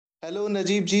Hello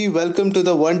Najeeb ji, welcome to the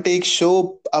one take show.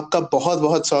 आपका बहुत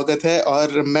बहुत स्वागत है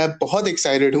और मैं बहुत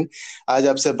एक्साइटेड हूँ आज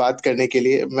आपसे बात करने के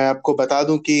लिए। मैं आपको बता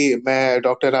दूं कि मैं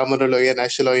doctor Ram Manohar Lohia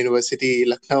national law university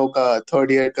Lucknow का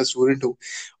थर्ड ईयर का स्टूडेंट हूँ।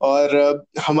 और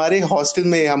हमारे हॉस्टल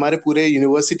में, हमारे पूरे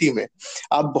यूनिवर्सिटी में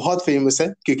आप बहुत फेमस है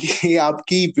क्योंकि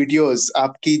आपकी वीडियोस,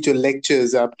 आपकी जो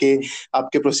लेक्चर्स, आपके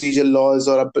आपके प्रोसीजर लॉज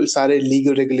और आप सारे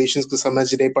लीगल रेगुलेशंस को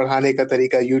समझने पढ़ाने का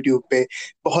तरीका यूट्यूब पे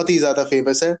बहुत ही ज्यादा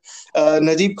फेमस है।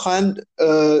 नजीब खान,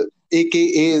 ए के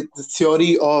ए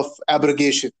थ्योरी ऑफ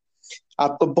एब्रोगेशन,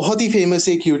 आपका बहुत ही फेमस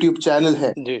एक यूट्यूब चैनल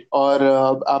है। जी और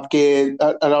आपके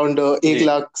अराउंड एक जी।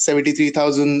 लाख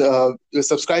 73,000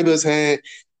 सब्सक्राइबर्स हैं।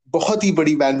 बहुत ही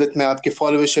बड़ी बैंडविड्थ में आपकी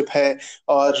फॉलोअरशिप है।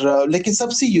 और लेकिन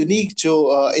सबसे यूनिक जो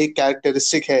एक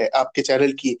कैरेक्टरिस्टिक है आपके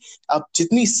चैनल की, आप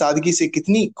जितनी सादगी से,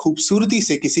 कितनी खूबसूरती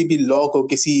से किसी भी लॉ को,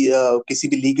 किसी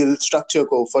भी लीगल स्ट्रक्चर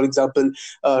को, for example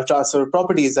transfer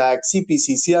properties act,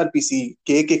 CPC, CrPC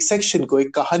के एक एक सेक्शन को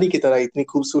एक कहानी की तरह इतनी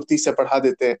खूबसूरती से पढ़ा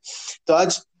देते हैं। तो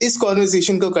आज इस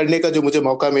कॉन्वर्सेशन को करने का जो मुझे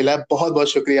मौका मिला है, बहुत बहुत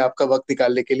शुक्रिया आपका वक्त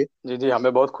निकालने के लिए। जी जी,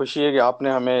 हमें बहुत खुशी है कि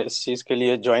आपने हमें इस चीज़ के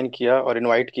लिए ज्वाइन किया और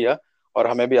इनवाइट किया। और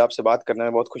हमें भी आपसे बात करने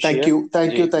में बहुत खुशी थैंक है। यू,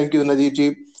 थैंक जी। You, thank you Najeeb ji.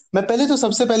 मैं पहले तो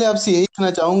सबसे पहले आपसे यही कहना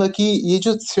चाहूंगा कि ये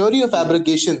जो थ्योरी ऑफ हम्म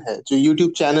एब्रोगेशन है, जो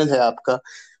यूट्यूब चैनल है आपका,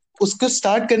 उसको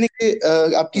स्टार्ट करने के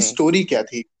आपकी हम्म स्टोरी क्या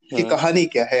थी, कि हम्म। कहानी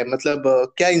क्या है,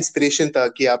 मतलब क्या इंस्पिरेशन था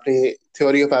कि आपने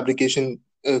थ्योरी ऑफ एब्रोगेशन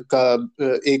का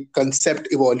एक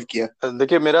कंसेप्ट इवॉल्व किया।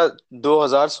 देखिए, मेरा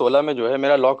 2016 में जो है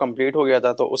मेरा लॉ कंप्लीट हो गया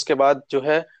था। तो उसके बाद जो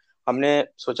है हमने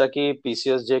सोचा कि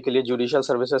पीसीएसजे के लिए, जुडिशियल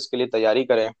सर्विसेज के लिए तैयारी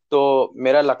करें। तो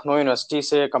मेरा लखनऊ यूनिवर्सिटी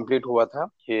से कंप्लीट हुआ था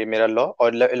ये मेरा लॉ।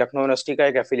 और लखनऊ यूनिवर्सिटी का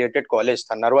एक एफिलिएटेड कॉलेज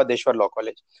था, नरवादेश्वर लॉ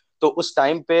कॉलेज। तो उस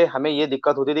टाइम पे हमें ये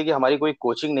दिक्कत होती थी कि हमारी कोई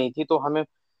कोचिंग नहीं थी। तो हमें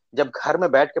जब घर में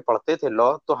बैठ के पढ़ते थे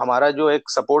लॉ, तो हमारा जो एक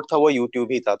सपोर्ट था वो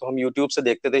यूट्यूब ही था। तो हम यूट्यूब से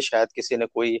देखते थे, शायद किसी ने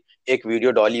कोई एक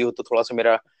वीडियो डाली हो तो थोड़ा सा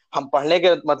मेरा, हम पढ़ने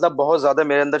के मतलब बहुत ज्यादा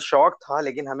मेरे अंदर शौक था,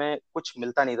 लेकिन हमें कुछ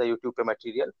मिलता नहीं था यूट्यूब पे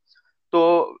मटेरियल। तो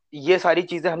ये सारी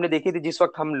चीजें हमने देखी थी जिस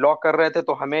वक्त हम लॉ कर रहे थे।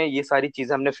 तो हमें ये सारी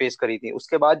चीजें हमने फेस करी थी।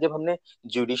 उसके बाद जब हमने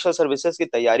जुडिशियल सर्विसेज की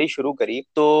तैयारी शुरू करी,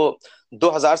 तो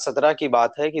 2017 की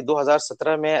बात है कि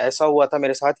 2017 में ऐसा हुआ था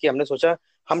मेरे साथ कि हमने सोचा,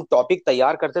 हम टॉपिक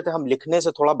तैयार करते थे, हम लिखने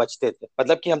से थोड़ा बचते थे,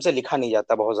 मतलब कि हमसे लिखा नहीं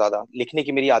जाता, बहुत ज्यादा लिखने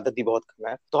की मेरी आदत भी बहुत कम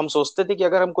है। तो हम सोचते थे कि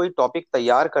अगर हम कोई टॉपिक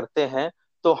तैयार करते हैं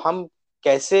तो हम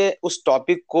कैसे उस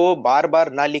टॉपिक को बार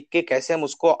बार ना लिख के कैसे हम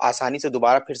उसको आसानी से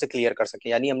दोबारा फिर से क्लियर कर सकें।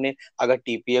 यानी हमने अगर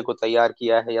टीपीए को तैयार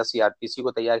किया है या सीआरपीसी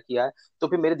को तैयार किया है, तो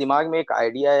फिर मेरे दिमाग में एक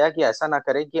आइडिया आया कि ऐसा ना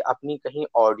करें कि अपनी कहीं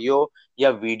ऑडियो या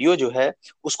वीडियो जो है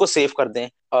उसको सेव कर दें,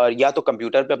 और या तो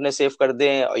कंप्यूटर पे अपने सेव कर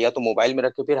दें या तो मोबाइल में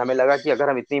रख के। फिर हमें लगा कि अगर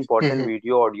हम इतनी इंपॉर्टेंट हम्म,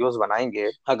 वीडियो ऑडियोज बनाएंगे,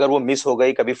 अगर वो मिस हो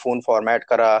गई, कभी फोन फॉर्मेट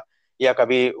करा या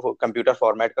कभी कंप्यूटर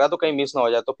फॉर्मेट करा, तो कहीं मिस ना हो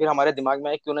जाए। तो फिर हमारे दिमाग में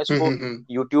आया क्यों ना हम्म, इसको हम्म,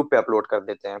 यूट्यूब पे अपलोड कर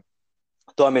देते हैं,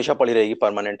 तो हमेशा पड़ी रहेगी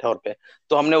परमानेंट तौर पे।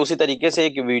 तो हमने उसी तरीके से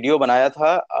एक वीडियो बनाया था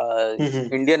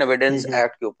hmm, Indian evidence hmm,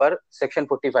 act के ऊपर, सेक्शन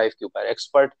 45 के ऊपर,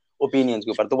 एक्सपर्ट ओपिनियंस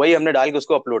के ऊपर। तो वही हमने डाल के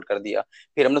उसको अपलोड कर दिया।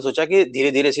 फिर हमने सोचा कि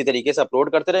धीरे धीरे इसी तरीके से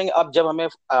अपलोड करते रहेंगे। अब जब हमें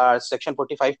सेक्शन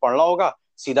 45 पढ़ना होगा,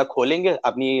 सीधा खोलेंगे,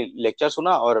 अपनी लेक्चर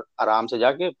सुना और आराम से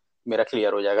जाके मेरा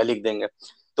क्लियर हो जाएगा, लिख देंगे।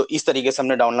 तो इस तरीके से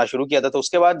हमने डालना शुरू किया था। तो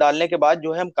उसके बाद डालने के बाद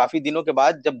जो है, हम काफी दिनों के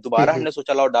बाद जब दोबारा हम्म, हमने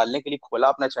सोचा लाओ डालने के लिए, खोला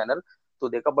अपना चैनल, तो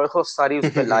देखा बहुत सारी उस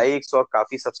पे हम्म, लाइक्स और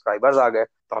काफी सब्सक्राइबर्स आ गए।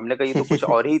 तो हमने कहा ये तो कुछ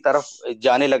और ही तरफ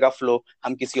जाने लगा फ्लो,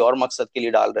 हम किसी और मकसद के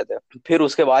लिए डाल रहे थे। फिर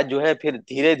उसके बाद जो है, फिर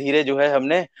धीरे धीरे जो है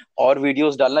हमने और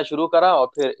वीडियोस डालना शुरू करा, और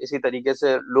फिर इसी तरीके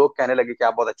से लोग कहने लगे कि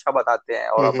आप बहुत अच्छा बताते हैं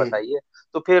और आप हम्म, बताइए।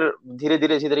 तो फिर धीरे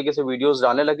धीरे इसी तरीके से वीडियोस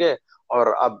डालने लगे,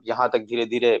 और अब यहाँ तक धीरे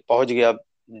धीरे पहुंच गया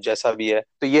जैसा भी है।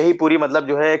 तो यही पूरी मतलब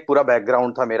जो है एक पूरा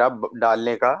बैकग्राउंड था मेरा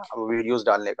डालने का, वीडियोस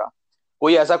डालने का।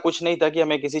 कोई ऐसा कुछ नहीं था कि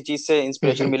हमें किसी चीज से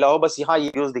इंस्पिरेशन हम्म, मिला हो, बस यहाँ ये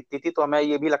न्यूज दिखती थी तो हमें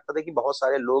ये भी लगता था कि बहुत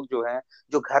सारे लोग जो हैं,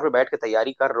 जो घर में बैठ के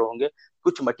तैयारी कर रहे होंगे,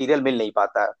 कुछ मटेरियल मिल नहीं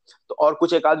पाता है। तो और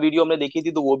कुछ एक आध वीडियो हमने देखी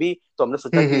थी, तो वो भी, तो हमने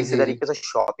सोचा कि इसी हम्म, तरीके से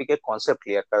टॉपिक के कॉन्सेप्ट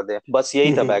क्लियर कर दें। बस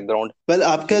यही था बैकग्राउंड। वेल,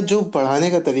 आपका जी जो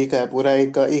पढ़ाने का तरीका है, पूरा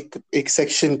एक एक एक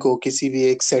सेक्शन को, किसी भी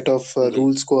एक सेट ऑफ जी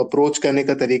रूल्स को अप्रोच करने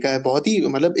का तरीका है, बहुत ही,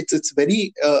 मतलब इट्स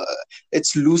वेरी,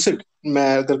 इट्स लूसिड।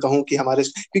 मैं अगर कहूँ कि हमारे,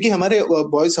 क्योंकि हमारे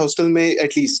बॉयज हॉस्टल में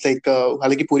एटलीस्ट, लाइक,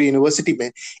 हालांकि पूरी यूनिवर्सिटी में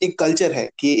एक कल्चर है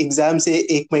कि एग्जाम से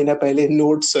एक महीना पहले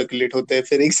नोट्स सर्कुलेट होते हैं,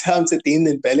 फिर एग्जाम से 3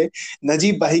 दिन पहले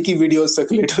नजीब भाई की वीडियो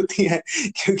सर्कुलेट होती हैं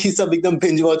क्योंकि सब एकदम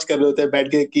बिंज वॉच कर रहे होते हैं बैठ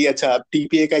के कि अच्छा,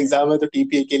 टीपीए का एग्जाम है तो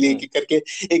टीपीए के लिए हम्म करके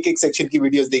एक एक सेक्शन की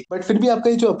वीडियोस देख। बट फिर भी आपका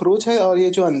ये जो अप्रोच है और ये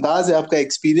जो अंदाज है, आपका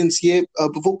एक्सपीरियंस, ये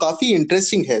वो काफी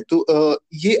इंटरेस्टिंग है। तो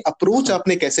ये अप्रोच हम्म।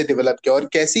 आपने कैसे डेवलप किया और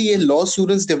कैसे ये लॉ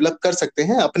स्टूडेंट्स डेवलप कर सकते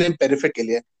हैं अपने बेनिफिट के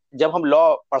लिए। जब हम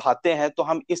लॉ पढ़ाते हैं तो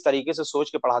हम इस तरीके से सोच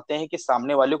के पढ़ाते हैं कि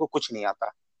सामने वाले को कुछ नहीं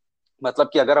आता। मतलब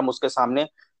कि अगर हम उसके सामने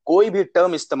कोई भी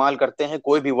टर्म इस्तेमाल करते हैं,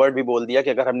 कोई भी वर्ड भी बोल दिया, कि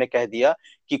अगर हमने कह दिया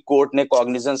कि कोर्ट ने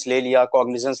कॉग्निजेंस ले लिया,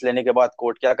 कॉग्निजेंस लेने के बाद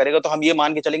कोर्ट क्या करेगा, तो हम ये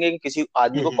मान के चलेंगे कि किसी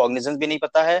आदमी को हम्म कॉग्निजेंस भी नहीं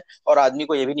पता है, और आदमी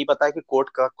को ये भी नहीं पता है कि कोर्ट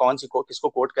का कौन सी कोर्ट, किसको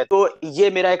कोर्ट कहते हैं। तो ये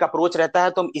मेरा एक अप्रोच रहता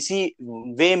है, तो हम इसी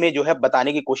वे में जो है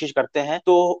बताने की कोशिश करते हैं,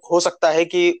 तो हो सकता है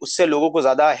कि उससे लोगों को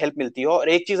ज्यादा हेल्प मिलती हो। और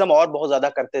एक चीज हम और बहुत ज्यादा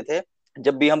करते थे,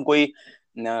 जब भी हम कोई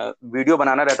वीडियो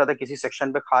बनाना रहता था किसी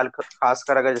सेक्शन पे,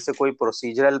 खासकर अगर जैसे कोई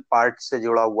प्रोसीजरल पार्ट से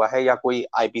जुड़ा हुआ है या कोई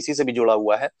आईपीसी से भी जुड़ा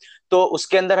हुआ है, तो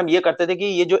उसके अंदर हम ये करते थे कि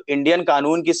ये जो इंडियन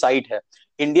कानून की साइट है,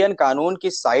 इंडियन कानून की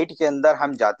साइट के अंदर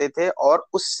हम जाते थे और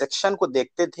उस सेक्शन को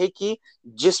देखते थे कि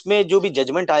जिसमें जो भी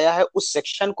जजमेंट आया है, उस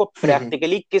सेक्शन को हम्म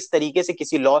प्रैक्टिकली किस तरीके से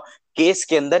किसी लॉ केस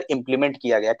के अंदर इंप्लीमेंट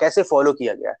किया गया, कैसे फॉलो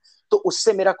किया गया। तो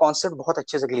उससे मेरा कॉन्सेप्ट बहुत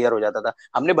अच्छे से क्लियर हो जाता था।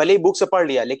 हमने भले ही बुक से पढ़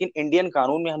लिया, लेकिन इंडियन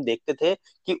कानून में हम देखते थे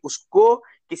कि उसको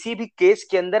किसी भी केस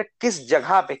के अंदर किस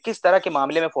जगह पे, किस तरह के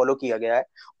मामले में फॉलो किया गया है,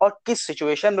 और किस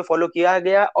सिचुएशन में फॉलो किया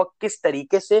गया है, और किस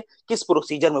तरीके से, किस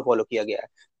प्रोसीजर में फॉलो किया गया है।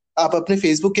 आप अपने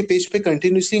फेसबुक के पेज पे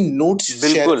कंटिन्यूअसली नोट्स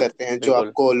शेयर बिल्कुल करते हैं जो बिल्कुल।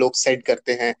 आपको लोग सेंड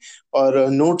करते हैं। और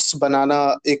नोट्स बनाना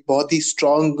एक बहुत ही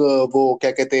स्ट्रांग, वो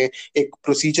क्या कहते हैं, एक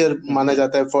प्रोसीजर माना हम्म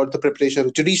जाता है for the preparation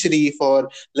of judiciary, for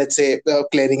let's say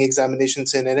clearing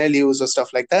examinations in NLUs और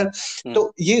स्टफ लाइक दैट। हम्म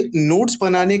तो ये नोट्स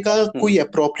बनाने का हम्म कोई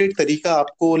अप्रोप्रिएट तरीका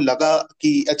आपको लगा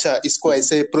कि अच्छा इसको हम्म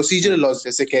ऐसे प्रोसीजरल हम्म लॉज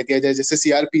जैसे कह दिया जाए, जैसे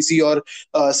सीआरपीसी और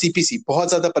सीपीसी बहुत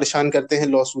ज्यादा परेशान करते हैं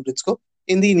लॉ स्टूडेंट्स को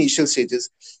इन द इनिशियल स्टेजेस,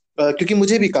 क्योंकि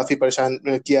मुझे भी काफी परेशान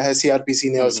किया है सीआरपीसी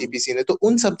ने और हम्म सीपीसी ने। तो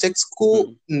उन सब्जेक्ट्स को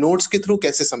हम्म। नोट्स के थ्रू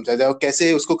कैसे समझा जाए और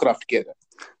कैसे उसको क्राफ्ट किया जाए?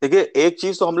 देखिए, एक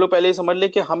चीज तो हम लोग पहले ही समझ ले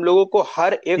कि हम लोगों को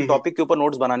हर एक हम्म टॉपिक के ऊपर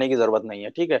नोट्स बनाने की जरूरत नहीं है,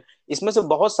 ठीक है। इसमें से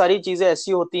बहुत सारी चीजें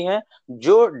ऐसी होती हैं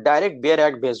जो डायरेक्ट बेयर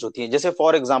एक्ट बेस्ड होती हैं। जैसे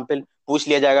फॉर एग्जांपल पूछ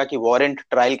लिया जाएगा कि वारंट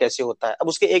ट्रायल कैसे होता है, अब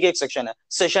उसके एक एक सेक्शन है।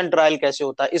 सेशन ट्रायल कैसे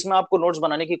होता है, इसमें आपको नोट्स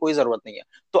बनाने की कोई जरूरत नहीं है।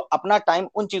 तो अपना टाइम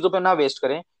उन चीजों पे ना वेस्ट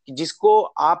करें कि जिसको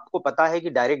आपको पता है कि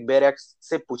डायरेक्ट बेयर एक्ट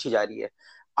से पूछी जा रही है।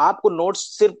 आपको नोट्स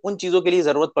सिर्फ उन चीजों के लिए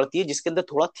जरूरत पड़ती है जिसके अंदर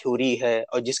थोड़ा थ्योरी है,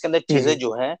 और जिसके अंदर चीजें हम्म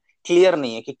जो है क्लियर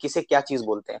नहीं है कि किसे क्या चीज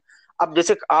बोलते हैं। अब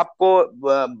जैसे आपको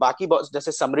बाकी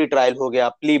जैसे समरी ट्रायल हो गया,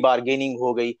 प्ली बार्गेनिंग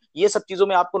हो गई, ये सब चीजों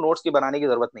में आपको नोट्स की बनाने की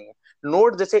जरूरत नहीं है।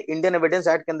 नोट जैसे इंडियन एविडेंस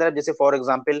एक्ट के अंदर, जैसे फॉर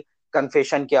एग्जांपल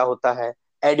कन्फेशन क्या होता है,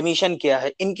 एडमिशन क्या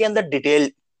है, इनके अंदर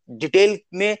डिटेल डिटेल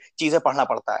में चीजें पढ़ना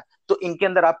पड़ता है। तो इनके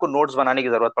अंदर आपको नोट्स बनाने की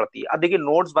जरूरत पड़ती है। अब देखिए,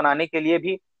 नोट्स बनाने के लिए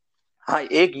भी, हाँ,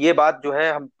 एक ये बात जो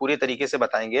है हम पूरी तरीके से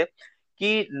बताएंगे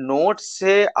कि नोट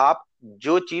से आप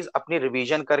जो चीज अपनी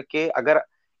रिवीजन करके अगर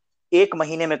एक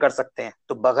महीने में कर सकते हैं,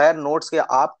 तो बगैर नोट्स के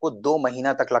आपको 2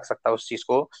 महीना तक लग सकता है उस चीज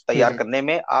को तैयार हम्म करने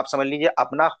में। आप समझ लीजिए,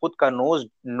 अपना खुद का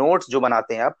नोट्स जो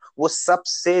बनाते हैं आप, वो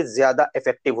सबसे ज्यादा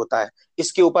इफेक्टिव होता है।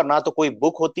 इसके ऊपर ना तो कोई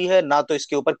बुक होती है, ना तो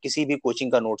इसके ऊपर किसी भी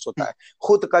कोचिंग का नोट्स होता है।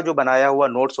 खुद का जो बनाया हुआ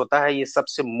नोट्स होता है, ये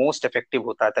सबसे मोस्ट इफेक्टिव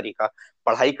होता है तरीका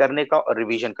पढ़ाई करने का और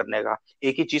रिवीजन करने का।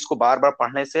 एक ही चीज को बार बार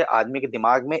पढ़ने से आदमी के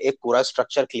दिमाग में एक पूरा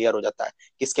स्ट्रक्चर क्लियर हो जाता है,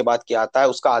 किसके बाद क्या आता है,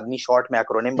 उसका आदमी शॉर्ट में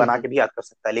एक्रोनिम बना हम्म के भी याद कर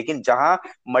सकता है। लेकिन जहां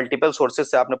मल्टीपल सोर्सेज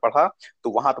से आपने पढ़ा, तो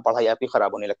वहां पे पढ़ाई आपकी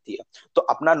खराब होने लगती है। तो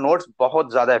अपना नोट्स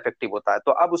बहुत ज्यादा इफेक्टिव होता है।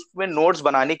 तो अब उसमें नोट्स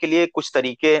बनाने के लिए कुछ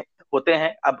तरीके होते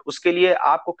हैं। अब उसके लिए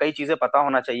आपको कई चीजें पता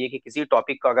होना चाहिए कि किसी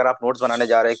टॉपिक का अगर आप नोट्स बनाने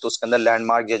जा रहे हैं, तो उसके अंदर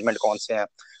लैंडमार्क जजमेंट कौन से हैं,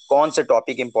 कौन से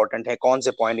टॉपिक इंपॉर्टेंट है, कौन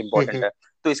से पॉइंट इंपॉर्टेंट हम्म है।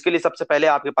 तो इसके लिए सबसे पहले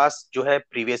आपके पास जो है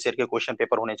प्रीवियस ईयर के क्वेश्चन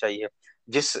पेपर होने चाहिए।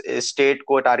 जिस स्टेट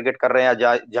को टारगेट कर रहे हैं,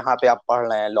 जहां पे आप पढ़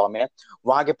रहे हैं लॉ में,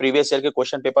 वहां के प्रीवियस ईयर के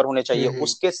क्वेश्चन पेपर होने चाहिए। हम्म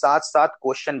उसके साथ साथ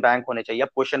क्वेश्चन बैंक होने चाहिए। अब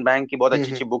क्वेश्चन बैंक की बहुत अच्छी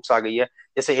हम्म अच्छी बुक्स आ गई है।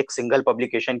 जैसे एक सिंगल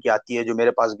पब्लिकेशन की आती है, जो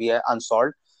मेरे पास भी है,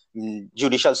 अनसॉल्व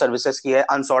जुडिशियल सर्विसेज की है,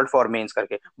 अनसॉल्व फॉर मेंस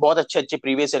करके। बहुत अच्छे अच्छे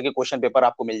प्रीवियस ईयर के क्वेश्चन पेपर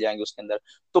आपको मिल जाएंगे उसके अंदर।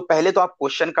 तो पहले तो आप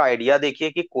क्वेश्चन का आइडिया देखिए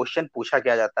कि क्वेश्चन पूछा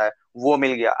क्या जाता है, वो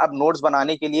मिल गया। अब नोट्स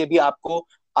बनाने के लिए भी आपको,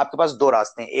 आपके पास दो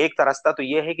रास्ते हैं। एक रास्ता तो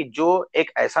ये है कि जो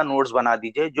एक ऐसा नोट्स बना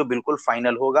दीजिए जो बिल्कुल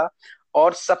फाइनल होगा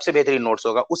और सबसे बेहतरीन नोट्स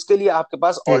होगा। उसके लिए आपके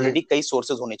पास हम्म ऑलरेडी कई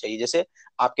सोर्सेज होने चाहिए। जैसे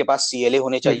आपके पास सीएलए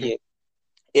होने हम्म चाहिए।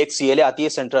 एक सीएलए आती है,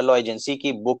 सेंट्रल लॉ एजेंसी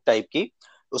की बुक टाइप की।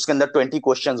 उसके अंदर 20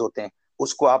 क्वेश्चंस होते हैं।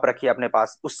 उसको आप रखिए अपने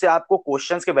पास। उससे आपको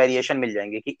क्वेश्चंस के वेरिएशन मिल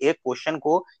जाएंगे कि एक क्वेश्चन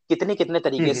को कितने कितने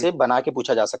तरीके हम्म से बना के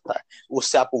पूछा जा सकता है।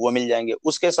 उससे आपको वो मिल जाएंगे।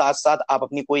 उसके साथ साथ आप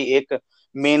अपनी कोई एक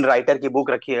मेन राइटर की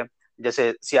बुक रखिए।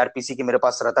 जैसे सीआरपीसी की मेरे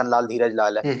पास रतन लाल धीरज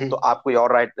लाल है। तो हम्म आप कोई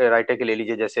और राइटर के ले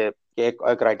लीजिए। जैसे कि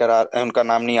एक राइटर, उनका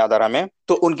नाम नहीं याद आ रहा हमें,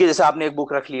 तो उनकी जैसे आपने एक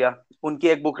बुक रख लिया, उनकी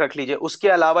एक बुक रख लीजिए। उसके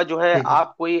अलावा जो है हम्म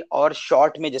आप कोई और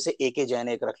शॉर्ट में जैसे एके जैन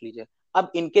एक रख लीजिए।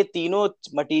 अब इनके तीनों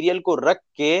मटेरियल को रख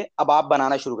के अब आप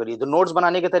बनाना शुरू करिए। तो नोट्स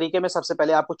बनाने के तरीके में सबसे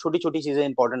पहले आपको छोटी छोटी चीजें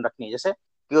इंपॉर्टेंट रखनी है। जैसे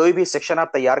कोई भी सेक्शन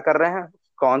आप तैयार कर रहे हैं,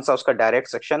 कौन सा उसका डायरेक्ट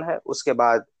सेक्शन है, उसके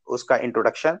बाद उसका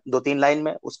इंट्रोडक्शन 2-3 लाइन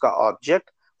में, उसका ऑब्जेक्ट,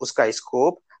 उसका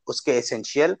स्कोप, उसके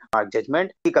एसेंशियल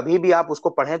जजमेंट, कि कभी भी आप उसको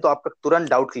पढ़ें तो आपका तुरंत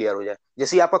डाउट क्लियर हो जाए।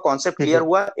 जैसे ही आपका कॉन्सेप्ट क्लियर हम्म।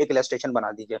 हुआ, एक इलस्ट्रेशन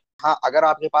बना दीजिए। हाँ, अगर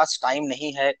आपके पास टाइम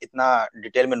नहीं है इतना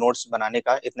डिटेल में नोट्स बनाने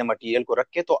का, इतने मटेरियल को रख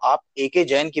के, तो आप एके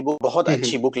जैन की बुक बहुत हम्म।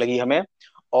 अच्छी बुक लगी हमें।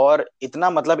 और इतना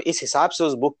मतलब इस हिसाब से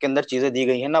उस बुक के अंदर चीजें दी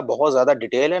गई है ना, बहुत ज्यादा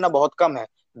डिटेल है ना बहुत कम है।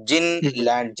 जिन हम्म।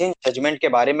 लैंड जिन जजमेंट के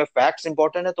बारे में फैक्ट्स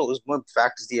इंपॉर्टेंट है तो उसमें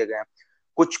फैक्ट्स दिए गए हैं।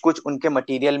 कुछ कुछ उनके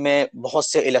मटेरियल में बहुत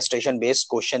से इलस्ट्रेशन बेस्ड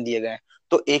क्वेश्चन दिए गए हैं।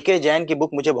 तो एके जैन की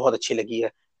बुक मुझे बहुत अच्छी लगी है।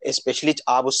 स्पेशली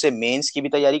आप उससे मेंस की भी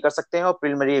तैयारी कर सकते हैं और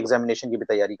प्रिलिमिनरी एग्जामिनेशन की भी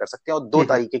तैयारी कर सकते हैं। और दो हम्म।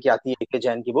 तरीके की आती है एके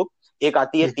जैन की बुक। एक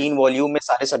आती है हम्म। 3 वॉल्यूम में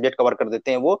सारे सब्जेक्ट कवर कर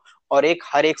देते हैं वो, और एक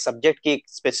हर एक सब्जेक्ट की एक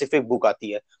स्पेसिफिक बुक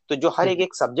आती है। तो जो हर एक हम्म।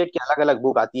 एक सब्जेक्ट की अलग अलग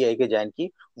बुक आती है एके जैन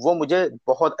की, वो मुझे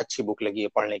बहुत अच्छी बुक लगी है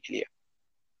पढ़ने के लिए।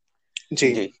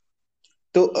 जी। जी।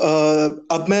 तो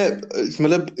अब मैं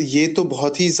मतलब ये तो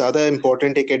बहुत ही ज्यादा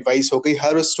इंपॉर्टेंट एक एडवाइस हो गई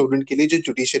हर उस स्टूडेंट के लिए जो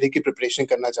जुडिशरी की प्रिपरेशन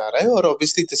करना चाह रहा है, और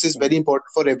obviously this is hmm. Very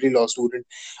important for every law student.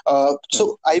 So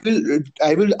hmm.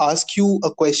 I will ask you a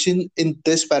question in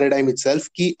this paradigm itself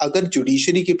कि अगर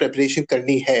जुडिशरी की प्रिपरेशन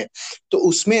करनी है तो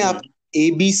उसमें आप हम्म।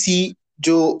 एबीसी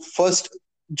जो फर्स्ट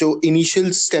जो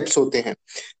इनिशियल स्टेप्स होते हैं,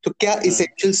 तो क्या हम्म।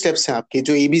 इसेंशियल स्टेप्स हैं आपके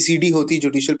जो एबीसीडी होती है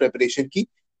जुडिशियल प्रिपरेशन की,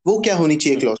 वो क्या होनी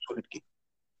चाहिए एक हम्म। लॉ स्टूडेंट की?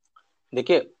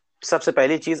 देखिए, सबसे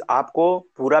पहली चीज आपको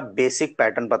पूरा बेसिक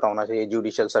पैटर्न पता होना चाहिए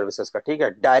जुडिशियल सर्विसेज का। ठीक है,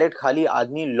 डायरेक्ट खाली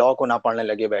आदमी लॉ को ना पढ़ने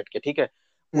लगे बैठ के। ठीक है,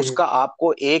 हम्म। उसका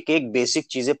आपको एक एक बेसिक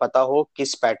चीजें पता हो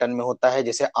किस पैटर्न में होता है।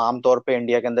 जैसे आमतौर पे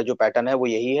इंडिया के अंदर जो पैटर्न है वो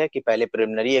यही है कि पहले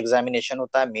प्रिलिमिनरी एग्जामिनेशन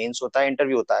होता है, मेंस होता है,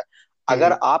 इंटरव्यू होता है।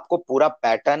 अगर हम्म। आपको पूरा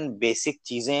पैटर्न बेसिक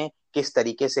चीजें, किस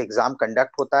तरीके से एग्जाम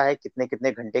कंडक्ट होता है, कितने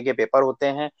कितने घंटे के पेपर होते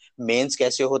हैं, मेंस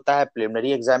कैसे होता है,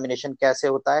 प्रिलिमिनरी एग्जामिनेशन कैसे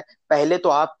होता है, पहले तो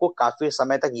आपको काफी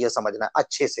समय तक ये समझना है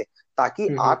अच्छे से, ताकि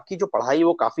हम्म। आपकी जो पढ़ाई है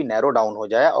वो काफी नैरो डाउन हो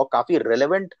जाए और काफी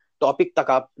रेलेवेंट टॉपिक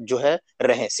तक आप जो है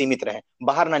रहें, सीमित रहें,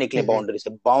 बाहर ना निकले हम्म। बाउंड्री से।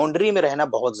 बाउंड्री में रहना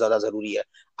बहुत ज्यादा जरूरी है।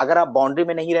 अगर आप बाउंड्री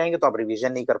में नहीं रहेंगे तो आप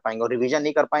रिवीजन नहीं कर पाएंगे, और रिवीजन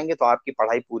नहीं कर पाएंगे तो आपकी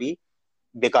पढ़ाई पूरी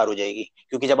बेकार हो जाएगी।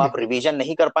 क्योंकि जब आप हम्म। रिवीजन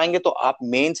नहीं कर पाएंगे तो आप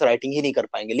मेंस राइटिंग ही नहीं कर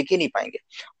पाएंगे, लिख ही नहीं पाएंगे।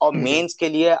 और हम्म। मेंस के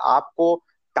लिए आपको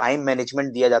टाइम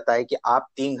मैनेजमेंट दिया जाता है कि आप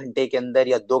 3 घंटे के अंदर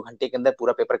या 2 घंटे के अंदर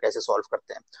पूरा पेपर कैसे सॉल्व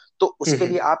करते हैं। तो उसके हम्म।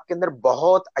 लिए आपके अंदर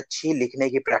बहुत अच्छी लिखने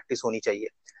की प्रैक्टिस होनी चाहिए।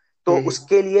 तो हम्म।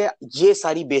 उसके लिए ये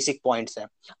सारी बेसिक पॉइंट्स हैं।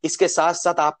 इसके साथ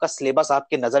साथ आपका सिलेबस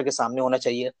आपके नजर के सामने होना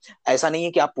चाहिए। ऐसा नहीं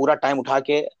है कि आप पूरा टाइम उठा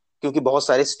के, क्योंकि बहुत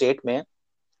सारे स्टेट में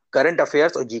करंट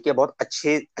अफेयर्स और जीके बहुत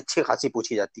अच्छे अच्छी खासी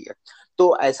पूछी जाती है।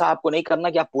 तो ऐसा आपको नहीं करना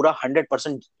कि आप पूरा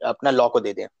 100% अपना लॉ को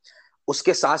दे दें।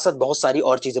 उसके साथ साथ बहुत सारी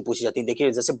और चीजें पूछी जाती हैं।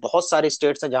 देखिए, जैसे बहुत सारे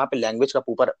स्टेट्स हैं जहाँ पे लैंग्वेज का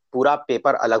पूरा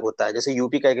पेपर अलग होता है। जैसे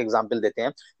यूपी का एक एग्जांपल देते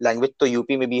हैं। लैंग्वेज तो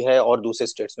यूपी में भी है और दूसरे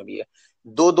स्टेट्स में भी है।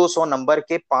 200 नंबर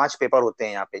के 5 पेपर होते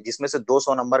हैं यहाँ पे, जिसमें से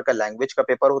 200 नंबर का लैंग्वेज का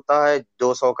पेपर होता है,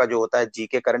 200 का जो होता है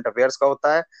जीके करंट अफेयर्स का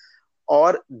होता है,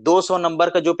 और 200 नंबर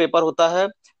का जो पेपर होता है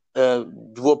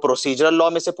वो प्रोसीजरल लॉ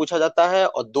में से पूछा जाता है,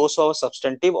 और 200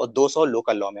 सब्सटेंटिव और 200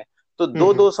 लोकल लॉ में। तो दो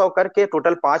हम्म। 200 करके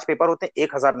टोटल 5 पेपर होते हैं,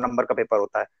 1,000 नंबर का पेपर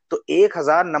होता है। तो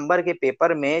 1,000 नंबर के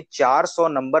पेपर में 400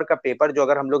 नंबर का पेपर जो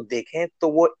अगर हम लोग देखें तो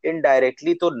वो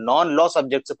इनडायरेक्टली तो नॉन लॉ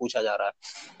सब्जेक्ट से पूछा जा रहा है।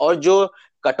 और जो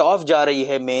कट ऑफ जा रही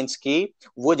है मेंस की,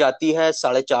 वो जाती है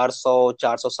 450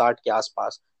 460 के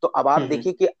आसपास। तो अब आप हम्म।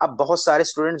 देखिए कि अब बहुत सारे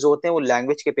स्टूडेंट जो होते हैं वो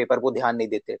लैंग्वेज के पेपर को ध्यान नहीं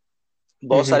देते।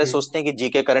 बहुत हम्म। सारे सोचते हैं कि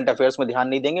जीके करंट अफेयर्स में ध्यान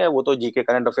नहीं देंगे, वो तो जीके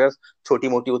करंट अफेयर्स छोटी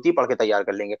मोटी होती है, पढ़ के तैयार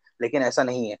कर लेंगे। लेकिन ऐसा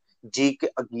नहीं है। जीके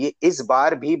ये इस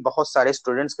बार भी बहुत सारे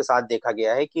स्टूडेंट्स के साथ देखा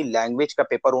गया है कि लैंग्वेज का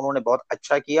पेपर उन्होंने बहुत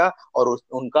अच्छा किया, और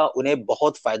उनका उन्हें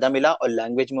बहुत फायदा मिला, और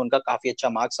लैंग्वेज में उनका काफी अच्छा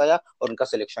मार्क्स आया और उनका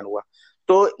सिलेक्शन हुआ।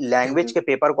 तो लैंग्वेज हम्म। के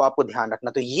पेपर को आपको ध्यान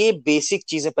रखना। तो ये बेसिक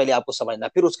चीजें पहले आपको समझना,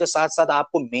 फिर उसके साथ साथ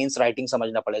आपको मेंस राइटिंग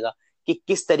समझना पड़ेगा कि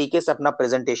किस तरीके से अपना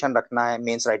प्रेजेंटेशन रखना है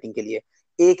मेंस राइटिंग के लिए।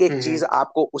 एक एक हम्म। चीज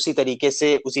आपको उसी तरीके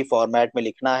से उसी फॉर्मेट में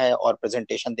लिखना है और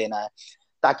प्रेजेंटेशन देना है,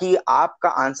 ताकि आपका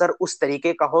आंसर उस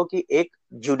तरीके का हो कि एक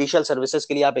जुडिशियल सर्विसेज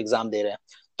के लिए आप एग्जाम दे रहे हैं,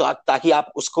 तो ताकि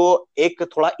आप उसको एक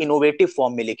थोड़ा इनोवेटिव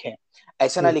फॉर्म में लिखें।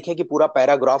 ऐसे ना हम्म। लिखें कि पूरा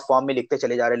पैराग्राफ फॉर्म में लिखते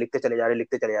चले जा रहे, लिखते चले जा रहे,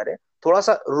 लिखते चले जा रहे। थोड़ा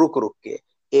सा रुक रुक के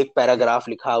एक पैराग्राफ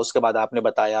लिखा, उसके बाद आपने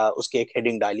बताया, उसके एक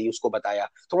हेडिंग डाली, उसको बताया।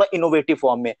 थोड़ा इनोवेटिव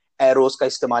फॉर्म में एरोस का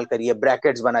इस्तेमाल करिए,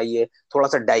 ब्रैकेट्स बनाइए, थोड़ा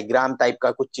सा डायग्राम टाइप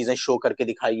का कुछ चीजें शो करके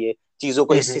दिखाइए, चीजों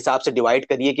को इस हम्म। हिसाब से डिवाइड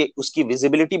करिए कि उसकी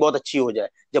विजिबिलिटी बहुत अच्छी हो जाए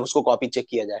जब उसको कॉपी चेक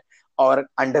किया जाए। और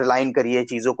अंडरलाइन करिए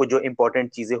चीजों को, जो इंपॉर्टेंट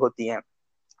चीजें होती हैं।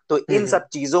 तो इन हम्म। सब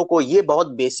चीजों को, ये बहुत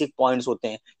बेसिक पॉइंट्स होते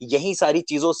हैं। यही सारी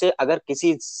चीजों से अगर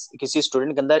किसी किसी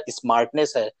स्टूडेंट के अंदर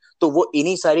स्मार्टनेस है, तो वो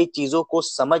इन्हीं सारी चीजों को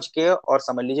समझ के, और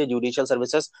समझ लीजिए जुडिशियल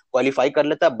सर्विसेज क्वालिफाई कर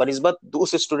लेता है बनिस्बत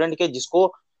उस स्टूडेंट के जिसको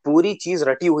पूरी चीज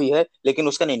रटी हुई है लेकिन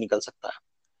उसका नहीं निकल सकता।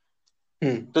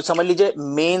 हम्म। तो समझ लीजिए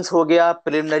मेंस हो गया,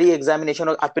 प्रिलिमिनरी एग्जामिनेशन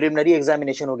हो, प्रिलिमिनरी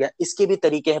एग्जामिनेशन हो गया, इसके भी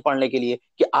तरीके हैं पढ़ने के लिए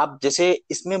कि आप जैसे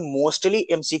इसमें मोस्टली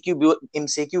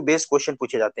एमसीक्यू बेस्ड क्वेश्चन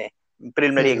पूछे जाते हैं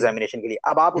प्रिलिमिनरी हम्म। एग्जामिनेशन के लिए।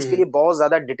 अब आप उसके हम्म। लिए बहुत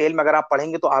ज्यादा डिटेल में अगर आप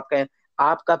पढ़ेंगे तो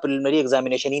आपका प्रिलिमिनरी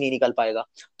एग्जामिनेशन ही नहीं निकल पाएगा।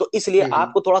 तो इसलिए हम्म।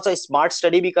 आपको थोड़ा सा स्मार्ट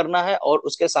स्टडी भी करना है, और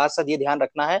उसके साथ साथ ये ध्यान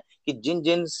रखना है कि जिन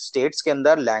जिन स्टेट्स के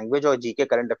अंदर लैंग्वेज और जीके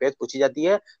करंट अफेयर्स पूछी जाती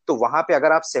है, तो वहां पे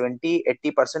अगर आप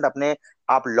 70-80% अपने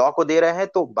आप लॉ को दे रहे हैं,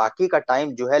 तो बाकी का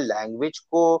टाइम जो है लैंग्वेज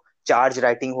को, चार्ज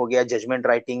राइटिंग हो गया, judgment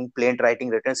writing, plaint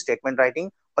writing, written statement writing,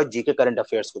 और जीके करंट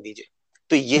अफेयर्स को दीजिए।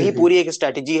 तो यही हम्म। पूरी एक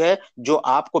स्ट्रैटेजी है जो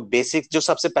आपको बेसिक, जो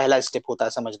सबसे पहला स्टेप होता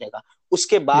है समझने का,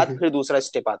 उसके बाद हम्म। फिर दूसरा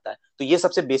स्टेप आता है। तो ये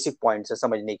सबसे बेसिक पॉइंट्स है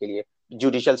समझने के लिए,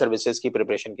 जुडिशियल सर्विसेज की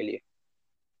प्रिपरेशन के लिए।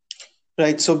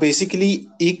 राइट, सो बेसिकली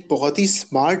एक बहुत ही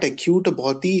स्मार्ट, एक्यूट,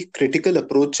 बहुत ही क्रिटिकल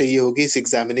अप्रोच चाहिए होगी इस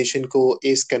एग्जामिनेशन को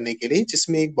एस करने के लिए,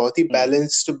 जिसमें एक बहुत ही हम्म।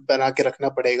 बैलेंस्ड बना के रखना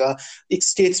पड़ेगा। एक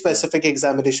स्टेट हम्म। स्पेसिफिक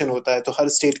एग्जामिनेशन होता है, तो हर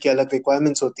स्टेट की अलग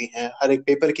रिक्वायरमेंट्स होती हैं, हर एक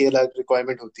पेपर की अलग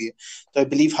रिक्वायरमेंट होती है। तो आई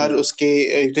बिलीव हर हम्म।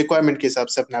 उसके रिक्वायरमेंट के हिसाब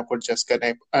से अपने आप को एडजस्ट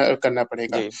करना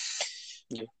पड़ेगा। जी।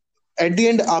 जी। एट द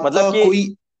एंड मतलब आपका कि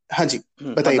कोई। हाँ जी,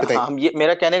 बताइए मतलब हाँ, बताइए। हम ये,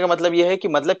 मेरा कहने का मतलब ये है कि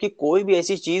मतलब कि कोई भी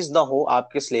ऐसी चीज ना हो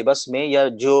आपके सिलेबस में, या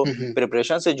जो हम्म।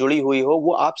 प्रिपरेशन से जुड़ी हुई हो,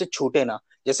 वो आपसे छूटे ना।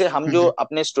 जैसे हम जो हम्म।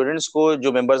 अपने स्टूडेंट्स को,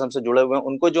 जो मेंबर्स हमसे जुड़े हुए हैं,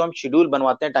 उनको जो हम शेड्यूल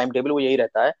बनवाते हैं, टाइम टेबल, वो यही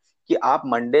रहता है कि आप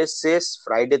मंडे से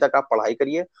फ्राइडे तक आप पढ़ाई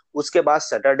करिए, उसके बाद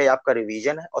सैटरडे आपका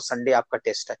रिवीजन है, और संडे आपका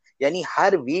टेस्ट है। यानी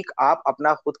हर वीक आप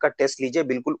अपना खुद का टेस्ट लीजिए,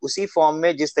 बिल्कुल उसी फॉर्म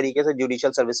में जिस तरीके से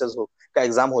जुडिशियल सर्विसेज हो का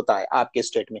एग्जाम होता है आपके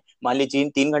स्टेट में। मान लीजिए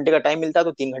 3 घंटे का टाइम मिलता है,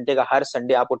 तो 3 घंटे का हर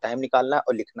संडे आपको टाइम निकालना है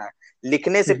और लिखना है।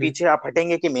 लिखने से हम्म। पीछे आप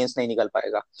हटेंगे कि मेंस नहीं निकल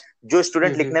पाएगा। जो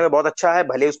स्टूडेंट हम्म। लिखने में बहुत अच्छा है,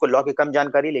 भले उसको लॉ की कम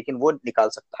जानकारी, लेकिन वो निकाल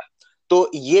सकता है। तो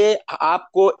ये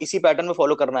आपको इसी पैटर्न में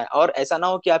फॉलो करना है, और ऐसा ना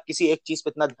हो कि आप किसी एक चीज पे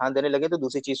इतना ध्यान देने लगे तो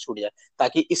दूसरी चीज छूट जाए।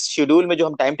 ताकि इस शेड्यूल में जो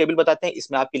हम टाइम टेबल बताते हैं,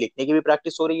 इसमें आपकी लिखने की भी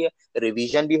प्रैक्टिस हो रही है,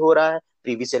 रिवीजन भी हो रहा है,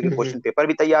 प्रीवियस ईयर के हम्म। क्वेश्चन पेपर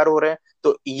भी तैयार हो रहे हैं।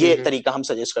 तो ये हम्म। तरीका हम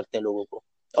सजेस्ट करते हैं लोगों को,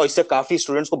 और इससे काफी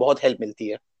स्टूडेंट्स को बहुत हेल्प मिलती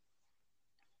है।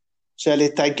 चलिए,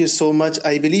 thank you so much.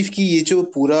 I believe कि ये जो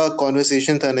पूरा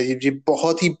कॉन्वर्सेशन था नजीब जी,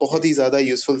 बहुत जी। ही ज्यादा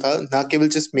यूजफुल था, ना केवल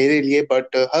जस्ट मेरे लिए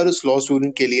बट हर उस लॉ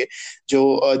स्टूडेंट के लिए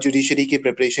जो जुडिशरी की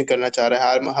प्रिपरेशन करना चाह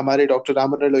रहा है। हमारे doctor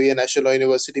Ram Manohar Lohia national law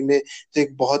university में तो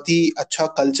एक बहुत ही अच्छा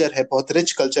कल्चर है, बहुत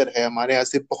रिच कल्चर है। हमारे यहाँ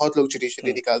से बहुत लोग जुडिशरी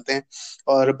हम्म। निकालते हैं,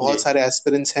 और बहुत जी। सारे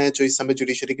एस्पिरेंट्स हैं जो इस समय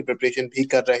जुडिशरी की प्रिपरेशन भी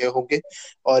कर रहे होंगे।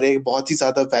 और एक बहुत ही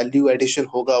ज्यादा वैल्यू एडिशन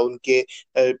होगा उनके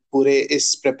पूरे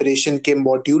इस प्रिपरेशन के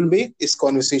मॉड्यूल में, इस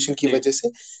कॉन्वर्सेशन की जी। वजह से।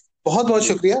 बहुत बहुत जी।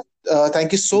 शुक्रिया।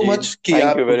 थैंक यू सो जी। मच कि थैंक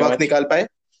आप यू वेरी वक्त मच। निकाल पाए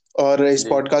और इस जी।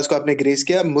 पॉडकास्ट को आपने ग्रेस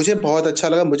किया। मुझे बहुत अच्छा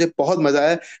लगा, मुझे बहुत मजा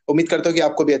आया। उम्मीद करता हूँ कि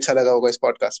आपको भी अच्छा लगा होगा इस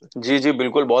पॉडकास्ट में। जी। जी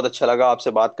बिल्कुल, बहुत अच्छा लगा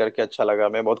आपसे बात करके, अच्छा लगा,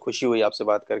 मैं बहुत खुशी हुई आपसे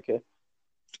बात करके।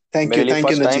 मेरे लिए thank you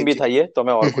first time Najeeb भी जी। था ये, तो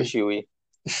मैं और खुशी हुई।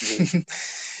 जी।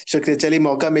 शुक्रिया। चलिए,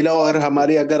 मौका मिला और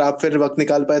हमारे, अगर आप फिर वक्त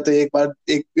निकाल पाए तो एक बार,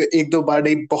 एक दो बार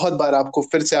नहीं, बहुत बार आपको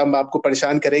फिर से हम आपको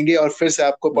परेशान करेंगे और फिर से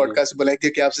आपको जी। पॉडकास्ट बुलाएंगे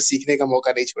कि आपसे सीखने का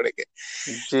मौका नहीं छोड़ेंगे।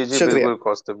 जी। जी शुक्रिया। बिल्कुल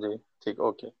कौस्तुभ जी। ठीक,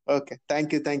 okay. Okay,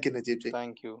 thank you Najeeb ji.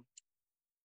 Thank you.